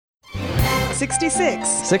66.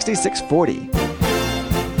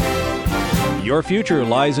 6640. Your future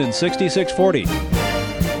lies in 6640.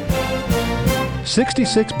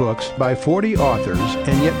 66 books by 40 authors,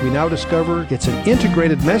 and yet we now discover it's an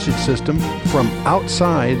integrated message system from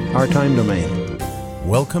outside our time domain.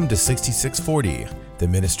 Welcome to 6640, the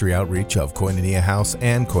ministry outreach of Koinonia House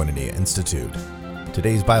and Koinonia Institute.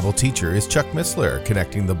 Today's Bible teacher is Chuck Missler,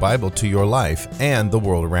 connecting the Bible to your life and the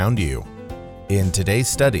world around you. In today's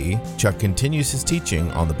study, Chuck continues his teaching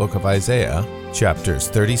on the book of Isaiah, chapters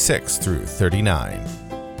 36 through 39.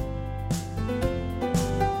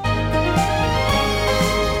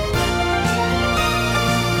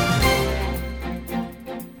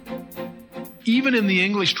 Even in the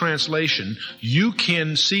English translation, you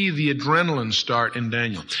can see the adrenaline start in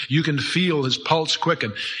Daniel. You can feel his pulse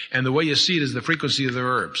quicken, and the way you see it is the frequency of the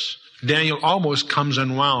verbs. Daniel almost comes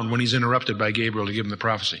unwound when he's interrupted by Gabriel to give him the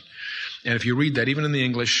prophecy. And if you read that, even in the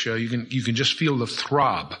English, you can just feel the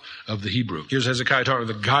throb of the Hebrew. Here's Hezekiah talking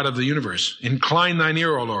to the God of the universe. Incline thine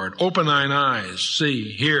ear, O Lord. Open thine eyes.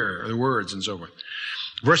 See, hear the words, and so forth.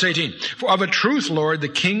 Verse 18, for of a truth, Lord, the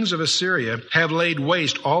kings of Assyria have laid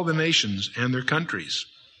waste all the nations and their countries,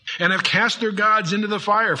 and have cast their gods into the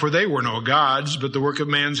fire, for they were no gods, but the work of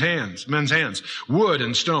men's hands, wood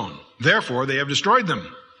and stone. Therefore they have destroyed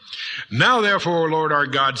them. Now therefore, Lord our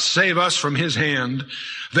God, save us from his hand,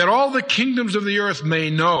 that all the kingdoms of the earth may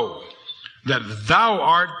know that thou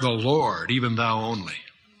art the Lord, even thou only.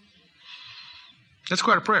 That's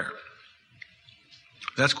quite a prayer.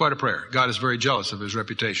 That's quite a prayer. God is very jealous of his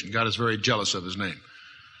reputation. God is very jealous of his name.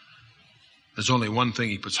 There's only one thing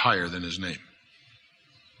he puts higher than his name.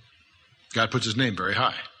 God puts his name very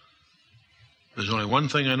high. There's only one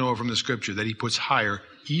thing I know from the scripture that he puts higher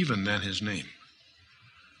even than his name.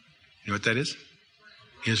 You know what that is?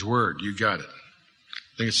 His word. You got it.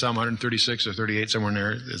 I think it's Psalm 136 or 38, somewhere in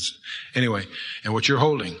there. Anyway, and what you're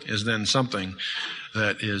holding is then something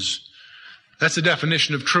that's the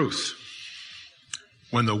definition of truth.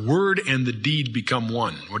 When the word and the deed become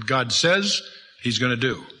one. What God says, he's going to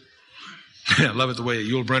do. I love it the way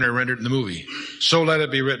Yul Brynner rendered it in the movie. So let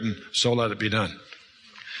it be written, so let it be done.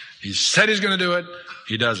 He said he's going to do it,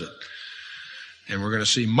 he does it. And we're going to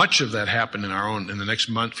see much of that happen in the next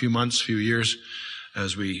few years,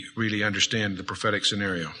 as we really understand the prophetic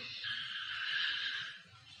scenario.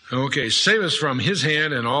 Okay, save us from his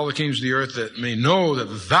hand and all the kings of the earth, that may know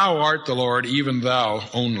that thou art the Lord, even thou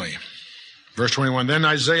only. Verse 21, then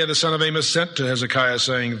Isaiah the son of Amos sent to Hezekiah,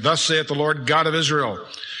 saying, thus saith the Lord God of Israel,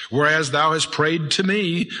 whereas thou hast prayed to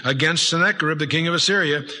me against Sennacherib the king of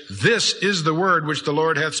Assyria, this is the word which the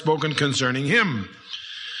Lord hath spoken concerning him.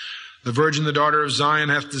 The virgin, the daughter of Zion,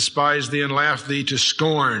 hath despised thee and laughed thee to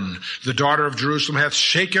scorn. The daughter of Jerusalem hath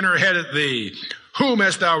shaken her head at thee. Whom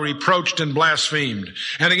hast thou reproached and blasphemed?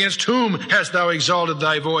 And against whom hast thou exalted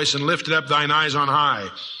thy voice and lifted up thine eyes on high?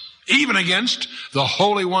 Even against the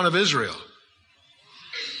Holy One of Israel.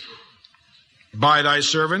 By thy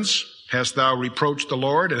servants hast thou reproached the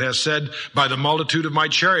Lord, and hast said, by the multitude of my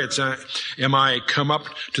chariots am I come up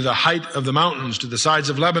to the height of the mountains, to the sides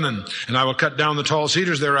of Lebanon, and I will cut down the tall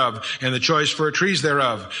cedars thereof, and the choice fir trees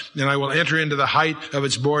thereof, and I will enter into the height of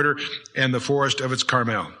its border, and the forest of its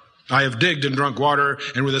Carmel. I have digged and drunk water,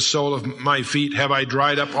 and with the sole of my feet have I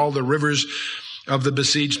dried up all the rivers of the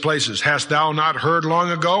besieged places. Hast thou not heard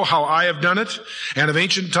long ago how I have done it, and of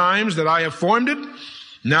ancient times that I have formed it?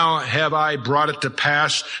 Now have I brought it to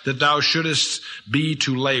pass that thou shouldest be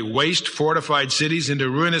to lay waste fortified cities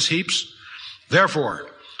into ruinous heaps? Therefore,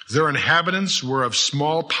 their inhabitants were of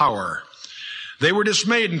small power. They were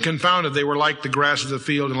dismayed and confounded. They were like the grass of the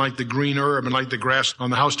field and like the green herb and like the grass on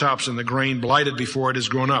the housetops and the grain blighted before it is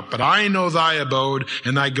grown up. But I know thy abode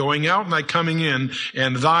and thy going out and thy coming in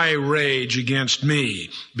and thy rage against me.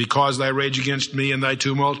 Because thy rage against me and thy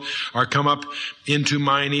tumult are come up into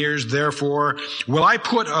mine ears, therefore will I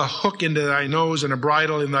put a hook into thy nose and a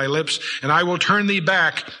bridle in thy lips, and I will turn thee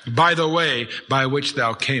back by the way by which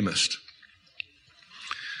thou camest.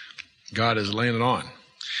 God is laying it on.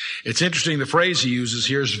 It's interesting, the phrase he uses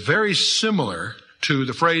here is very similar to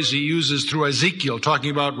the phrase he uses through Ezekiel,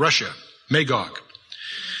 talking about Russia, Magog.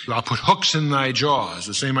 I'll put hooks in thy jaws,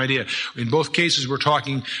 the same idea. In both cases, we're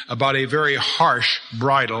talking about a very harsh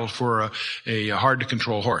bridle for a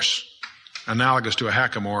hard-to-control horse, analogous to a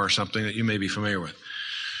hackamore or something that you may be familiar with,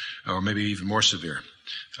 or maybe even more severe.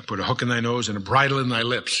 I put a hook in thy nose and a bridle in thy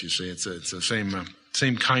lips. You see, it's the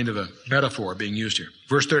same kind of a metaphor being used here.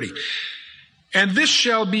 Verse 30. And this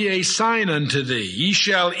shall be a sign unto thee. Ye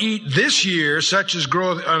shall eat this year such as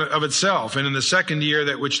groweth of itself, and in the second year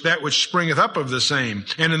that which springeth up of the same,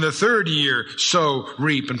 and in the third year sow,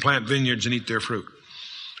 reap, and plant vineyards and eat their fruit.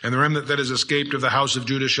 And the remnant that is escaped of the house of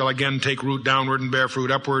Judah shall again take root downward and bear fruit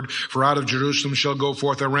upward. For out of Jerusalem shall go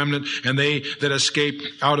forth a remnant, and they that escape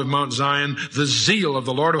out of Mount Zion, the zeal of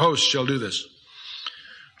the Lord of hosts shall do this.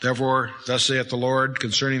 Therefore, thus saith the Lord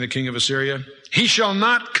concerning the king of Assyria, he shall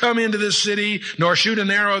not come into this city, nor shoot an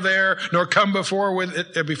arrow there, nor come before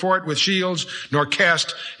it with shields, nor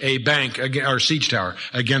cast a bank or siege tower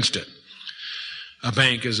against it. A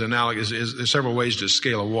bank is analogous. There's several ways to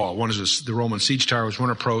scale a wall. One is the Roman siege tower was one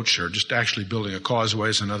approach, or just actually building a causeway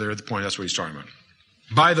is another. At the point, that's what he's talking about.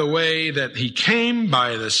 By the way that he came,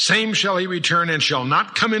 by the same shall he return, and shall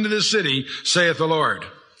not come into this city, saith the Lord.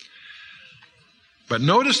 But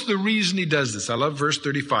notice the reason he does this. I love verse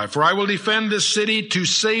 35. For I will defend this city to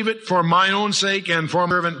save it for mine own sake and for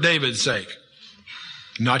my servant David's sake.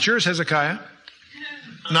 Not yours, Hezekiah.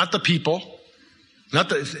 Not the people.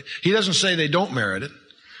 He doesn't say they don't merit it.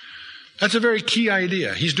 That's a very key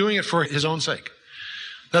idea. He's doing it for his own sake.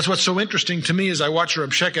 That's what's so interesting to me as I watch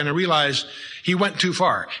Rabshakeh and I realize he went too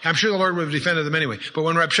far. I'm sure the Lord would have defended them anyway. But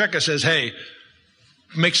when Rabshakeh says, hey,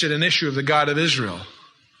 makes it an issue of the God of Israel,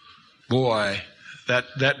 boy,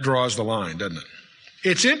 that draws the line, doesn't it?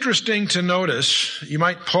 It's interesting to notice, you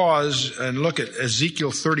might pause and look at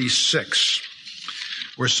Ezekiel 36.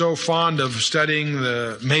 We're so fond of studying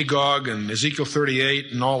the Magog and Ezekiel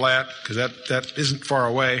 38 and all that, because that isn't far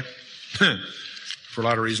away for a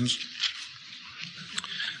lot of reasons.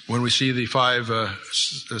 When we see the 5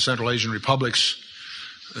 Central Asian republics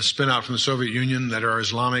spin out from the Soviet Union that are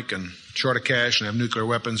Islamic and short of cash and have nuclear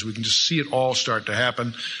weapons, we can just see it all start to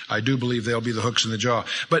happen. I do believe they'll be the hooks in the jaw.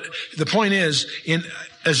 But the point is, in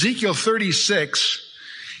Ezekiel 36,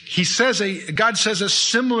 God says a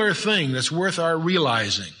similar thing that's worth our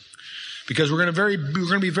realizing. Because we're going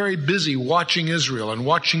to be very busy watching Israel and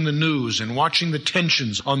watching the news and watching the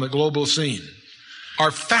tensions on the global scene.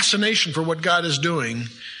 Our fascination for what God is doing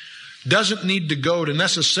doesn't need to go to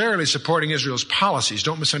necessarily supporting Israel's policies.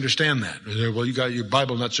 Don't misunderstand that. Well, you got your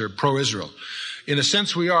Bible nuts are pro-Israel. In a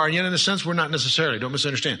sense we are, and yet in a sense we're not necessarily. Don't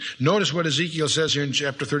misunderstand. Notice what Ezekiel says here in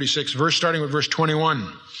chapter 36, starting with verse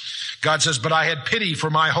 21. God says, but I had pity for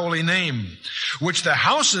my holy name, which the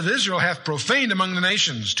house of Israel hath profaned among the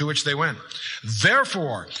nations to which they went.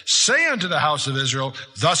 Therefore, say unto the house of Israel,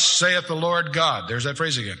 thus saith the Lord God. There's that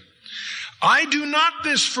phrase again. I do not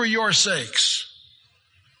this for your sakes.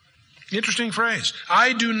 Interesting phrase.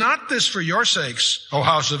 I do not this for your sakes, O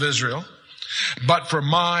house of Israel, but for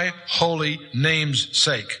my holy name's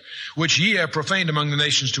sake, which ye have profaned among the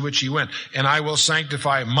nations to which ye went. And I will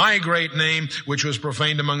sanctify my great name, which was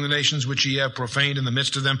profaned among the nations, which ye have profaned in the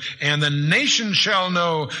midst of them. And the nations shall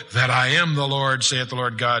know that I am the Lord, saith the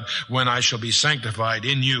Lord God, when I shall be sanctified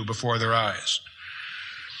in you before their eyes.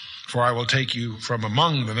 For I will take you from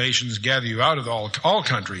among the nations, gather you out of all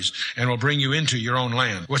countries, and will bring you into your own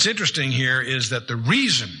land. What's interesting here is that the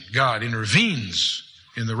reason God intervenes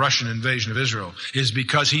in the Russian invasion of Israel is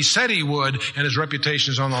because he said he would, and his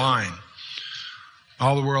reputation is on the line.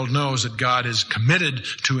 All the world knows that God is committed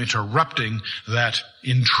to interrupting that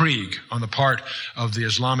intrigue on the part of the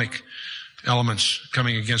Islamic elements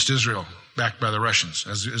coming against Israel, backed by the Russians,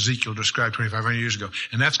 as Ezekiel described 2,500 years ago.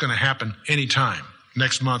 And that's going to happen anytime.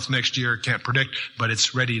 Next month, next year, can't predict, but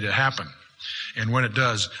it's ready to happen. And when it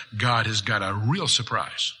does, God has got a real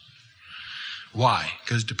surprise. Why?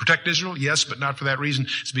 Because to protect Israel? Yes, but not for that reason.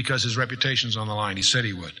 It's because his reputation's on the line. He said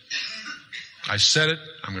he would. I said it,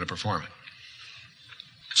 I'm going to perform it.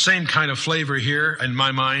 Same kind of flavor here in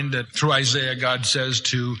my mind that through Isaiah God says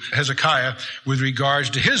to Hezekiah with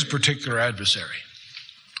regards to his particular adversary.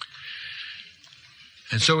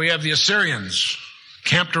 And so we have the Assyrians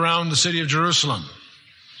camped around the city of Jerusalem.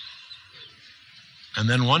 And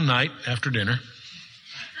then one night after dinner,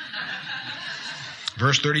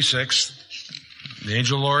 verse 36, the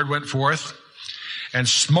angel of the Lord went forth and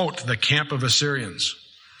smote the camp of Assyrians,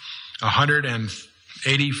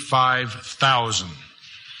 185,000.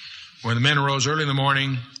 When the men arose early in the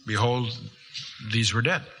morning, behold, these were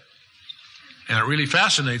dead. And it really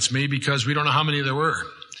fascinates me because we don't know how many there were.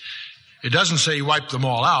 It doesn't say he wiped them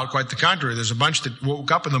all out. Quite the contrary. There's a bunch that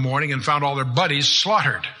woke up in the morning and found all their buddies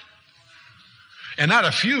slaughtered. And not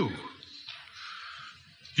a few.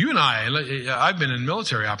 You and I've been in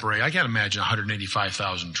military operation. I can't imagine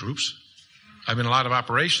 185,000 troops. I've been in a lot of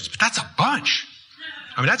operations, but that's a bunch.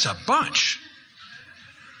 I mean, that's a bunch.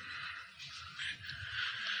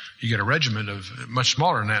 You get a regiment of much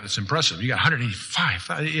smaller than that. It's impressive. You got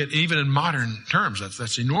 185. Even in modern terms,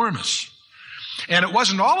 that's enormous. And it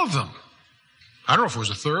wasn't all of them. I don't know if it was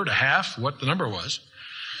a third, a half, what the number was.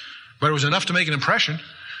 But it was enough to make an impression.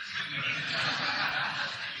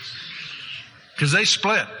 Because they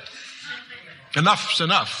split. Enough's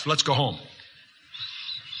enough. Let's go home.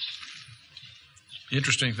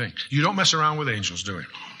 Interesting thing. You don't mess around with angels, do we?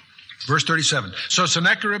 Verse 37. So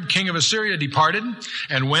Sennacherib, king of Assyria, departed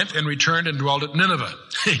and went and returned and dwelt at Nineveh.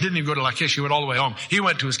 He didn't even go to Lachish. He went all the way home. He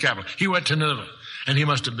went to his capital. He went to Nineveh. And he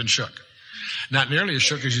must have been shook. Not nearly as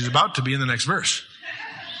shook as he's about to be in the next verse.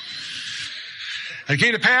 It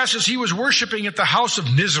came to pass as he was worshiping at the house of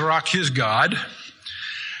Nisroch, his god,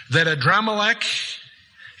 that Adramelech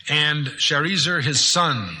and Sharezer, his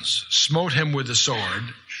sons, smote him with the sword.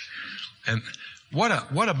 And what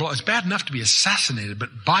a blow. It's bad enough to be assassinated, but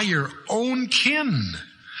by your own kin,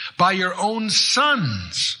 by your own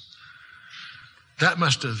sons. That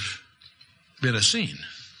must have been a scene.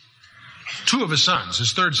 Two of his sons,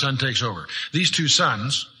 his third son takes over. These two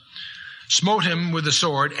sons smote him with the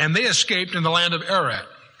sword, and they escaped in the land of Ararat.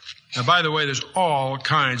 Now, by the way, there's all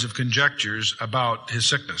kinds of conjectures about his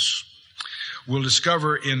sickness. We'll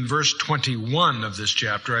discover in verse 21 of this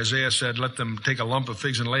chapter, Isaiah said, let them take a lump of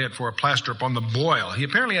figs and lay it for a plaster upon the boil. He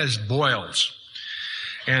apparently has boils.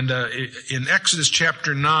 And in Exodus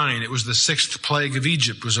chapter 9, it was the 6th plague of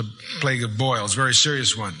Egypt, was a plague of boils, very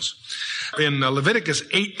serious ones. In Leviticus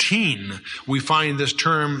 18, we find this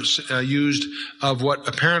term used of what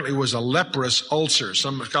apparently was a leprous ulcer.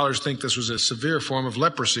 Some scholars think this was a severe form of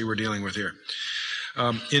leprosy we're dealing with here.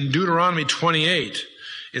 In Deuteronomy 28,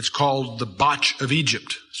 it's called the botch of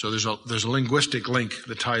Egypt. So there's a linguistic link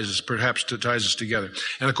that ties us together.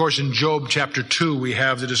 And of course, in Job chapter 2, we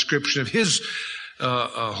have the description of his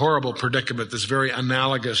horrible predicament that's very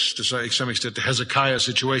analogous to some extent to Hezekiah's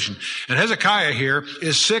situation. And Hezekiah here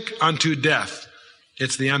is sick unto death.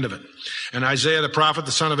 It's the end of it. And Isaiah the prophet,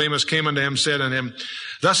 the son of Amos, came unto him, said unto him,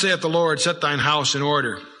 Thus saith the Lord, set thine house in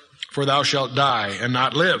order, for thou shalt die and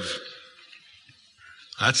not live.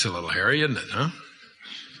 That's a little hairy, isn't it, huh?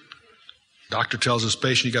 Doctor tells his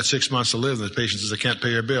patient, you got 6 months to live, and the patient says, I can't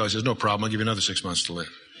pay your bill. He says, no problem, I'll give you another 6 months to live.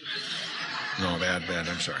 No, bad,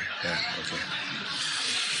 I'm sorry. Bad, okay.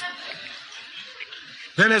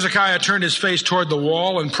 Then Hezekiah turned his face toward the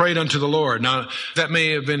wall and prayed unto the Lord. Now, that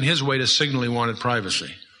may have been his way to signal he wanted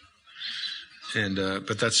privacy.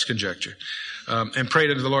 But that's conjecture. And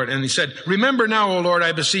prayed unto the Lord. And he said, Remember now, O Lord,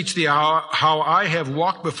 I beseech thee, how I have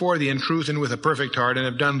walked before thee in truth and with a perfect heart, and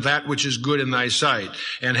have done that which is good in thy sight.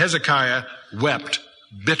 And Hezekiah wept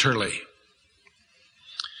bitterly.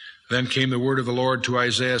 Then came the word of the Lord to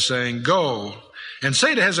Isaiah, saying, Go and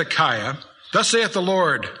say to Hezekiah, Thus saith the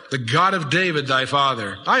Lord, the God of David thy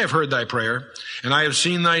father, I have heard thy prayer, and I have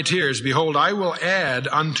seen thy tears. Behold, I will add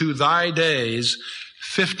unto thy days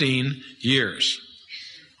 15 years.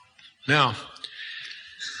 Now,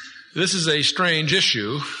 this is a strange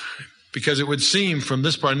issue, because it would seem from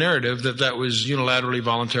this part narrative that was unilaterally,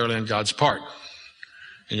 voluntarily on God's part.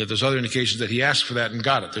 And yet there's other indications that he asked for that and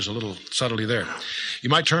got it. There's a little subtlety there. You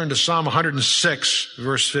might turn to Psalm 106,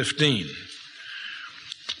 verse 15.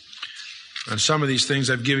 On some of these things,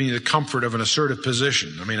 I've given you the comfort of an assertive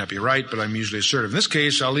position. I may not be right, but I'm usually assertive. In this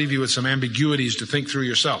case, I'll leave you with some ambiguities to think through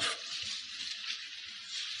yourself.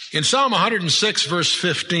 In Psalm 106, verse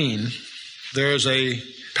 15, there's a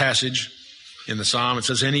passage in the psalm. It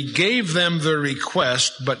says, And he gave them their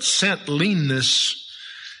request, but sent leanness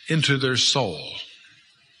into their soul.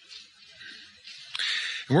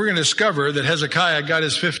 And we're going to discover that Hezekiah got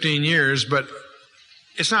his 15 years, but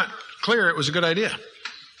it's not clear it was a good idea,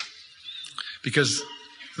 because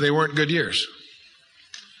they weren't good years.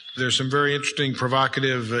 There's some very interesting,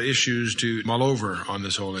 provocative issues to mull over on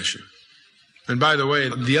this whole issue. And by the way,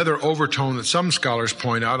 the other overtone that some scholars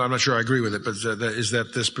point out, I'm not sure I agree with it, but is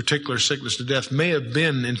that this particular sickness to death may have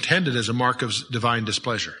been intended as a mark of divine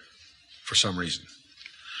displeasure for some reason.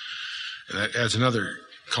 And that adds another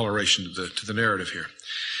coloration to the narrative here.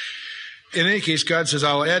 In any case, God says,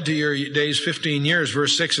 I'll add to your days 15 years,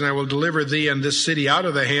 verse 6, and I will deliver thee and this city out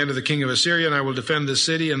of the hand of the king of Assyria, and I will defend this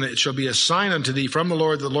city, and it shall be a sign unto thee from the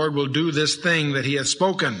Lord will do this thing that he hath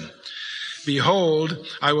spoken. Behold,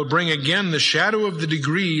 I will bring again the shadow of the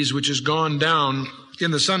degrees which is gone down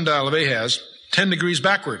in the sundial of Ahaz, 10 degrees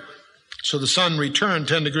backward. So the sun returned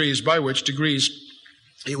 10 degrees, by which degrees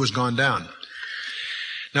it was gone down.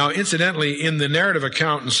 Now, incidentally, in the narrative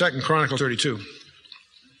account in 2 Chronicles 32,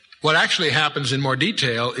 what actually happens in more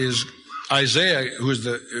detail is Isaiah, who is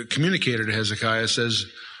the communicator to Hezekiah, says,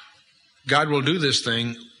 God will do this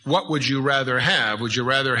thing. What would you rather have? Would you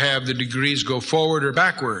rather have the degrees go forward or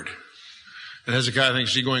backward? And Hezekiah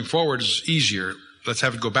thinks, going forward is easier. Let's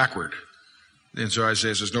have it go backward. And so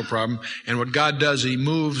Isaiah says, no problem. And what God does, he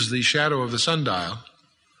moves the shadow of the sundial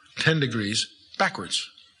 10 degrees backwards.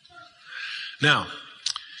 Now,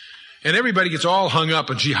 and everybody gets all hung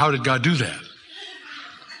up on, gee, how did God do that?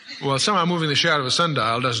 Well, somehow moving the shadow of a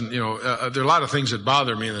sundial doesn't, there are a lot of things that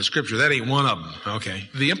bother me in the scripture. That ain't one of them, okay?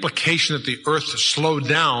 The implication that the earth slowed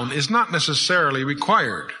down is not necessarily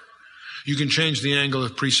required. You can change the angle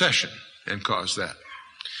of precession and cause that.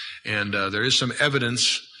 And there is some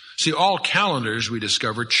evidence. See, all calendars we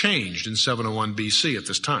discovered changed in 701 BC at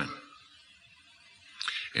this time.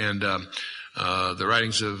 And the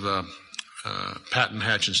writings of Patton,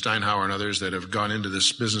 Hatch, and Steinhauer and others that have gone into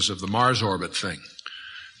this business of the Mars orbit thing,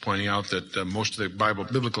 pointing out that most of the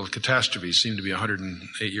biblical catastrophes seem to be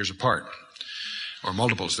 108 years apart, or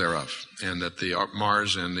multiples thereof, and that the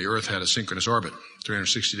Mars and the Earth had a synchronous orbit,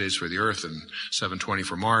 360 days for the Earth and 720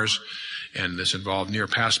 for Mars, and this involved near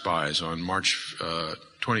pass-bys on March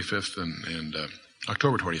 25th and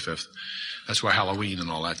October 25th. That's why Halloween and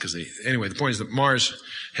all that, anyway, the point is that Mars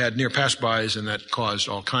had near pass-bys, and that caused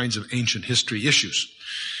all kinds of ancient history issues.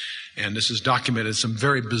 And this is documented in some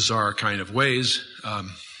very bizarre kind of ways.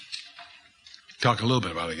 Talk a little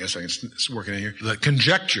bit about it, I guess. It's working in here. The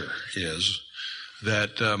conjecture is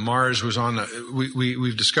that Mars was on.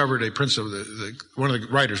 We've discovered a principle. One of the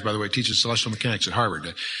writers, by the way, teaches celestial mechanics at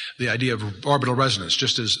Harvard. The idea of orbital resonance,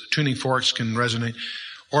 just as tuning forks can resonate,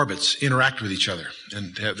 orbits interact with each other,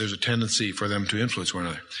 and there's a tendency for them to influence one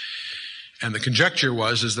another. And the conjecture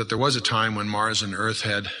is that there was a time when Mars and Earth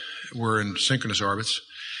were in synchronous orbits.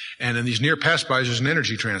 And in these near pass-bys, there's an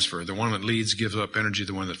energy transfer. The one that leads gives up energy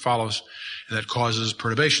to the one that follows, and that causes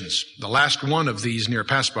perturbations. The last one of these near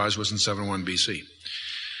pass-bys was in 701 BC.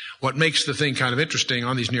 What makes the thing kind of interesting,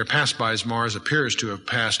 on these near pass-bys, Mars appears to have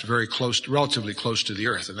passed very close, relatively close to the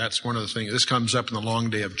Earth. And that's one of the things. This comes up in the long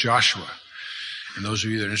day of Joshua. And those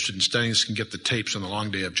of you that are interested in studying this can get the tapes on the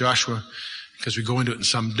long day of Joshua, because we go into it in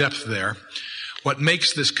some depth there. What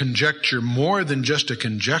makes this conjecture more than just a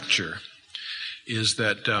conjecture is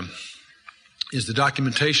that is the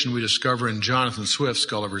documentation we discover in Jonathan Swift's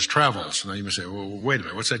Gulliver's Travels. Now you may say, well, wait a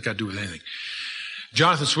minute, what's that got to do with anything?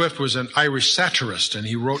 Jonathan Swift was an Irish satirist, and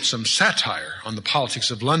he wrote some satire on the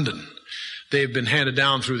politics of London. They've been handed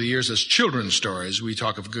down through the years as children's stories. We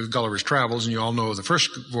talk of Gulliver's Travels, and you all know the first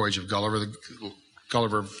voyage of Gulliver.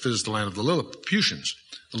 Gulliver visits the land of the Lilliputians,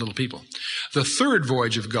 the little people. The third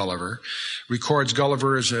voyage of Gulliver records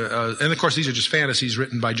Gulliver as and of course these are just fantasies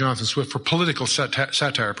written by Jonathan Swift for political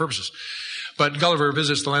satire purposes. But Gulliver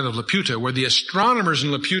visits the land of Laputa, where the astronomers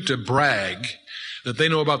in Laputa brag that they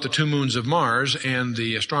know about the two moons of Mars, and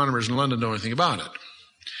the astronomers in London don't know anything about it.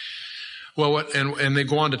 Well, and they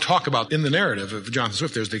go on to talk about, in the narrative of Jonathan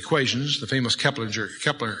Swift, there's the equations, the famous Kepler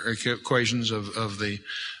equations of the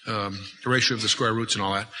ratio of the square roots and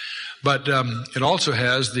all that. But it also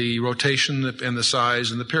has the rotation and the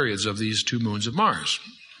size and the periods of these two moons of Mars.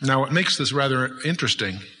 Now, what makes this rather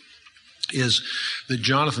interesting is that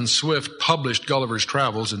Jonathan Swift published Gulliver's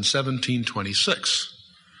Travels in 1726.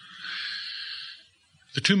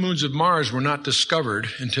 The two moons of Mars were not discovered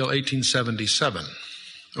until 1877,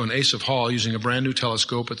 when Asaph Hall, using a brand new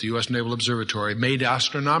telescope at the U.S. Naval Observatory, made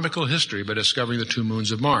astronomical history by discovering the two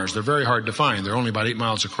moons of Mars. They're very hard to find. They're only about 8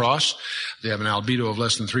 miles across. They have an albedo of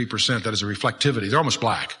less than 3%. That is a reflectivity. They're almost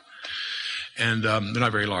black. And they're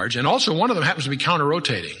not very large. And also, one of them happens to be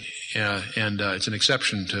counter-rotating. And it's an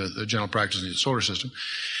exception to the general practice in the solar system.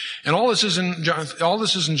 And all this is in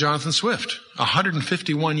Jonathan Swift,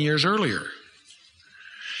 151 years earlier.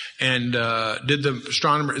 And the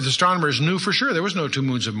astronomers knew for sure there was no two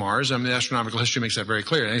moons of Mars. I mean, the astronomical history makes that very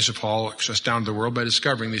clear. And Asaph Hall astounded the world by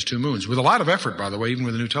discovering these two moons, with a lot of effort, by the way, even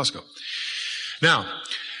with a new telescope. Now,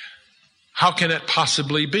 how can it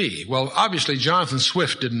possibly be? Well, obviously, Jonathan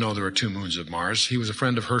Swift didn't know there were two moons of Mars. He was a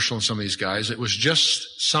friend of Herschel and some of these guys. It was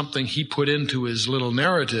just something he put into his little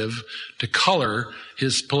narrative to color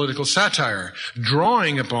his political satire,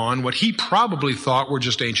 drawing upon what he probably thought were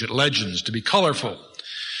just ancient legends to be colorful.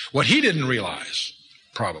 What he didn't realize,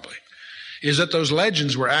 probably, is that those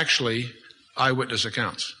legends were actually eyewitness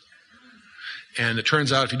accounts. And it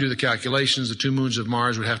turns out, if you do the calculations, the two moons of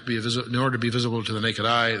Mars would have to be in order to be visible to the naked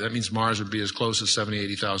eye. That means Mars would be as close as 70,000,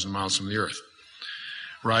 80,000 miles from the Earth,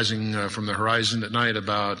 rising from the horizon at night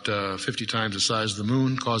about 50 times the size of the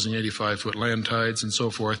moon, causing 85-foot land tides and so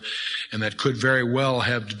forth. And that could very well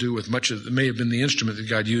have to do with it may have been the instrument that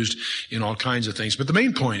God used in all kinds of things. But the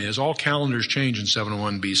main point is, all calendars change in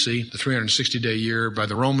 701 BC. The 360-day year by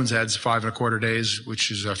the Romans adds 5 1/4 days,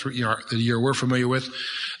 which is the year we're familiar with.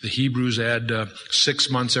 The Hebrews add 6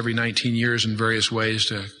 months every 19 years in various ways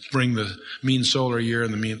to bring the mean solar year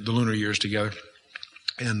and the lunar years together.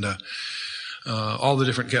 And all the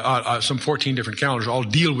different, some 14 different calendars all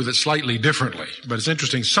deal with it slightly differently. But it's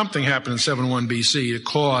interesting, something happened in 71 BC to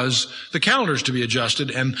cause the calendars to be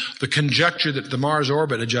adjusted, and the conjecture that the Mars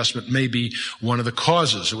orbit adjustment may be one of the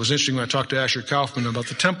causes. It was interesting when I talked to Asher Kaufman about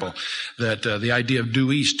the temple, that the idea of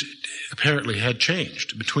due east apparently had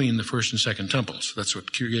changed between the first and second temples. That's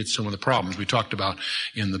what creates some of the problems we talked about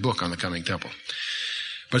in the book on the coming temple.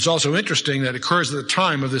 But it's also interesting that it occurs at the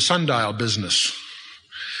time of the sundial business.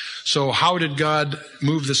 So how did God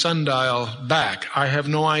move the sundial back? I have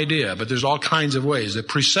no idea, but there's all kinds of ways. The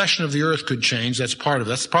precession of the earth could change. That's part of it.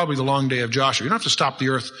 That's probably the long day of Joshua. You don't have to stop the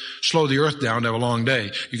earth, slow the earth down to have a long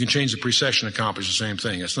day. You can change the precession and accomplish the same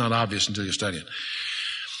thing. It's not obvious until you study it.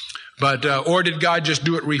 But, or did God just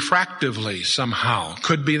do it refractively somehow?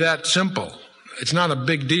 Could be that simple. It's not a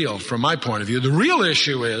big deal from my point of view. The real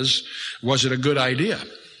issue is, was it a good idea?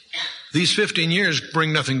 These 15 years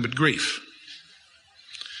bring nothing but grief.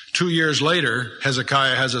 2 years later,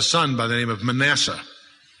 Hezekiah has a son by the name of Manasseh.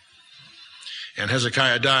 And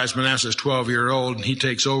Hezekiah dies. Manasseh is 12 years old, and he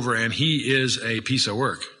takes over, and he is a piece of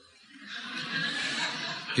work.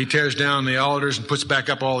 He tears down the altars and puts back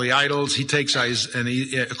up all the idols. He takes, and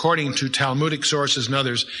according to Talmudic sources and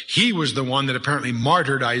others, he was the one that apparently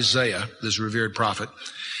martyred Isaiah, this revered prophet.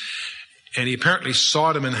 And he apparently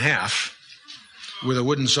sawed him in half with a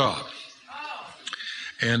wooden saw.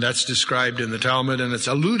 And that's described in the Talmud, and it's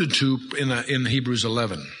alluded to in Hebrews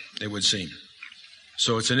 11, it would seem.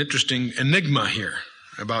 So it's an interesting enigma here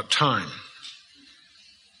about time.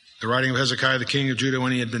 The writing of Hezekiah, the king of Judah,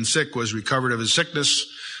 when he had been sick, was recovered of his sickness.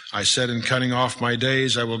 I said, in cutting off my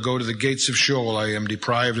days, I will go to the gates of Sheol. I am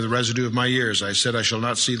deprived of the residue of my years. I said, I shall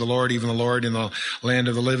not see the Lord, even the Lord, in the land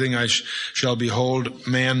of the living. I shall behold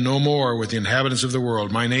man no more with the inhabitants of the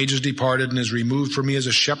world. Mine age is departed and is removed from me as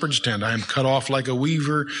a shepherd's tent. I am cut off like a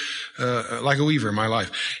weaver in my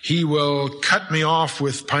life. He will cut me off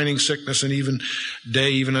with pining sickness, and even day,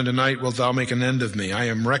 even unto night, wilt thou make an end of me. I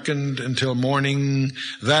am reckoned until morning,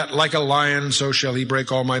 that like a lion, so shall he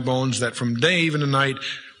break all my bones, that from day even to night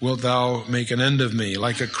wilt thou make an end of me,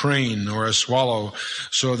 like a crane or a swallow,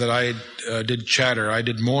 so that I did chatter. I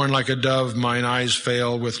did mourn like a dove, mine eyes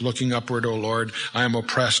fail with looking upward, O Lord. I am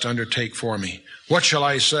oppressed, undertake for me. What shall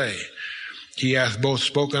I say? He hath both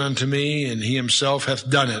spoken unto me, and he himself hath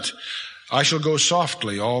done it. I shall go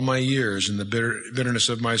softly all my years in the bitterness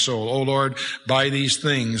of my soul. O Lord, by these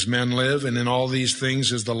things men live, and in all these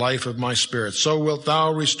things is the life of my spirit. So wilt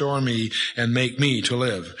thou restore me and make me to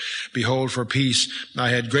live. Behold, for peace I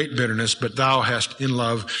had great bitterness, but thou hast in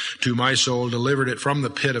love to my soul delivered it from the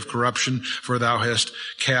pit of corruption, for thou hast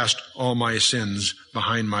cast all my sins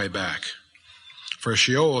behind my back. For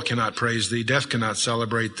Sheol cannot praise thee, death cannot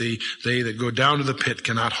celebrate thee. They that go down to the pit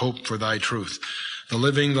cannot hope for thy truth. The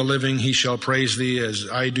living, he shall praise thee as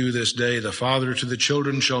I do this day. The father to the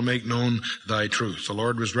children shall make known thy truth. The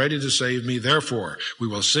Lord was ready to save me. Therefore, we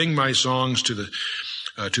will sing my songs to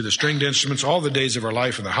the stringed instruments all the days of our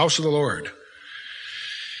life in the house of the Lord.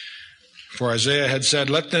 For Isaiah had said,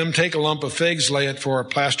 let them take a lump of figs, lay it for a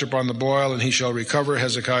plaster upon the boil, and he shall recover.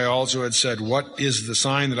 Hezekiah also had said, what is the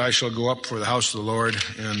sign that I shall go up for the house of the Lord?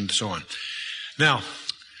 And so on. Now,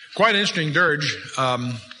 quite an interesting dirge.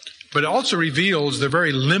 But it also reveals the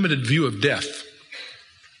very limited view of death.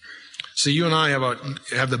 See, you and I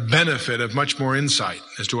have the benefit of much more insight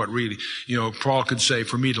as to what really, Paul could say,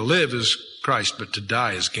 for me to live is Christ, but to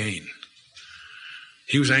die is gain.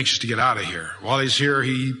 He was anxious to get out of here. While he's here,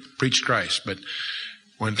 he preached Christ. But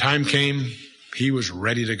when time came, he was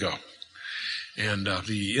ready to go. And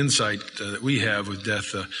the insight that we have with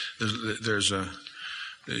death,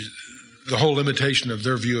 the whole limitation of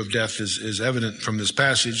their view of death is evident from this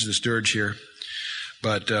passage, this dirge here.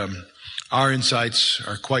 But our insights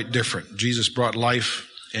are quite different. Jesus brought life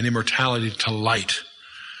and immortality to light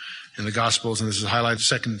in the Gospels, and this is highlighted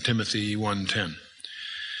 2 Timothy 1:10.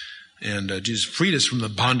 And Jesus freed us from the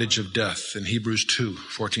bondage of death in Hebrews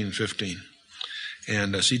 2:14 and 15.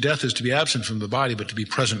 And see, death is to be absent from the body, but to be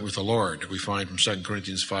present with the Lord, we find from 2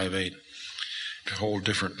 Corinthians 5:8. A whole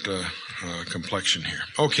different complexion here.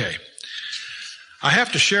 Okay. I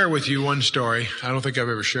have to share with you one story. I don't think I've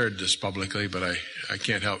ever shared this publicly, but I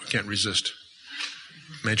can't resist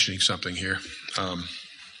mentioning something here.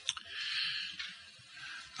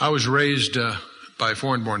 I was raised by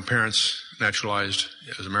foreign-born parents, naturalized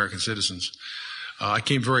as American citizens. I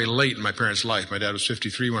came very late in my parents' life. My dad was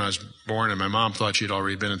 53 when I was born, and my mom thought she'd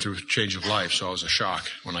already been through a change of life, so it was a shock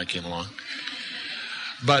when I came along.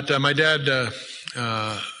 But my dad,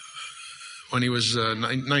 when he was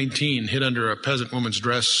 19, hid under a peasant woman's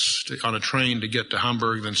dress on a train to get to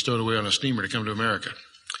Hamburg, then stowed away on a steamer to come to America.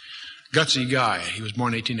 Gutsy guy. He was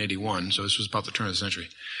born in 1881, so this was about the turn of the century.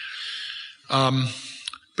 But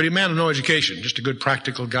he had a man of no education, just a good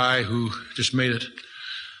practical guy who just made it.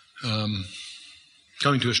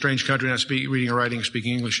 Coming to a strange country, not reading or writing or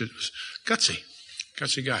speaking English, it was gutsy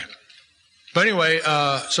guy. But anyway,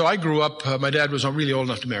 so I grew up, my dad was not really old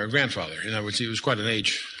enough to marry a grandfather. In other words, it was quite an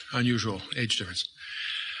unusual age difference.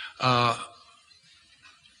 I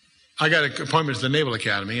got an appointment to the Naval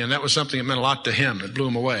Academy, and that was something that meant a lot to him. It blew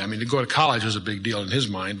him away. I mean, to go to college was a big deal in his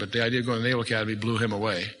mind, but the idea of going to the Naval Academy blew him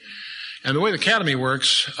away. And the way the academy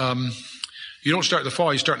works, you don't start in the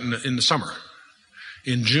fall, you start in the summer.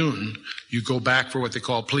 In June, you go back for what they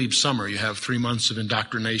call plebe summer. You have 3 months of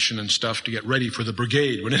indoctrination and stuff to get ready for the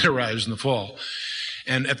brigade when it arrives in the fall.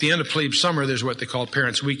 And at the end of plebe summer, there's what they call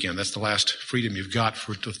Parents' Weekend. That's the last freedom you've got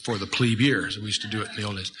for the plebe year. So we used to do it in the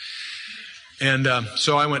old days. And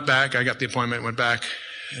so I went back. I got the appointment, went back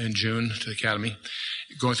in June to the academy,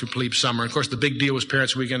 going through plebe summer. Of course, the big deal was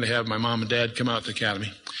Parents' Weekend to have my mom and dad come out to the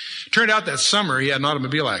academy. Turned out that summer he had an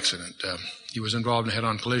automobile accident. He was involved in a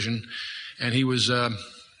head-on collision, and he was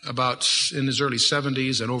about in his early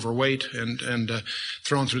 70s and overweight and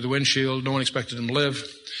thrown through the windshield. No one expected him to live.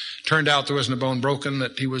 Turned out there wasn't a bone broken,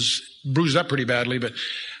 that he was bruised up pretty badly, but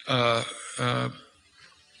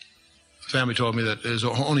family told me that his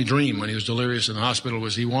only dream when he was delirious in the hospital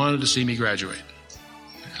was he wanted to see me graduate.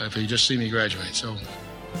 If he'd just see me graduate, so...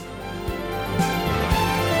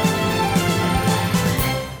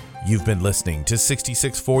 You've been listening to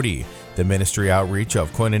 6640, the ministry outreach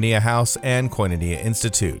of Koinonia House and Koinonia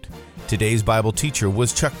Institute. Today's Bible teacher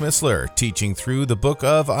was Chuck Missler, teaching through the book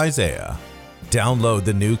of Isaiah. Download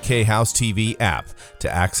the new K-House TV app to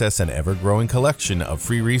access an ever-growing collection of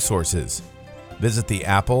free resources. Visit the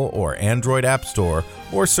Apple or Android App Store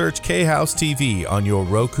or search K-House TV on your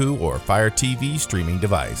Roku or Fire TV streaming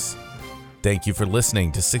device. Thank you for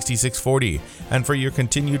listening to 6640 and for your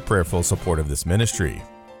continued prayerful support of this ministry.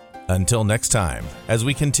 Until next time, as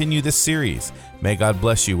we continue this series, may God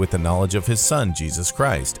bless you with the knowledge of His Son, Jesus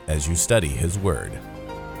Christ, as you study His Word.